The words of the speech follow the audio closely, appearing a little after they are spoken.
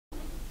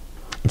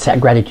It's that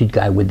gratitude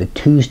guy with the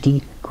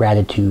Tuesday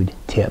gratitude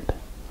tip.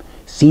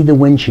 See the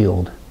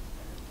windshield,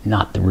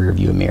 not the rear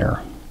view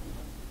mirror.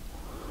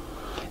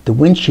 The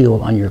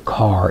windshield on your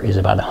car is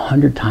about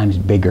 100 times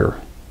bigger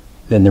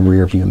than the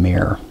rear view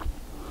mirror.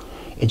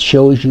 It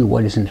shows you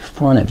what is in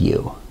front of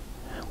you.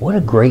 What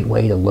a great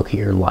way to look at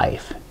your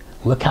life.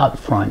 Look out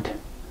front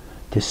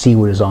to see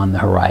what is on the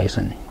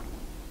horizon.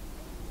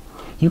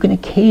 You can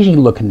occasionally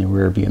look in the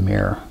rear view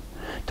mirror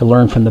to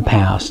learn from the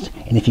past,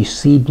 and if you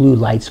see blue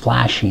lights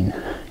flashing,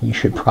 you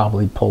should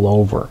probably pull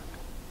over.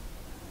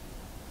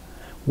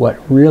 What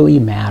really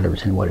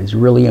matters and what is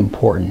really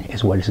important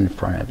is what is in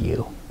front of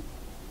you.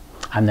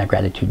 I'm that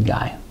gratitude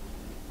guy.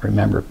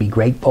 Remember, be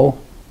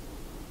grateful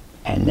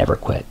and never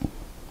quit.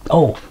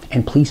 Oh,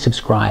 and please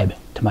subscribe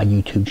to my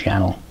YouTube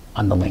channel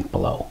on the link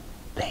below.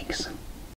 Thanks.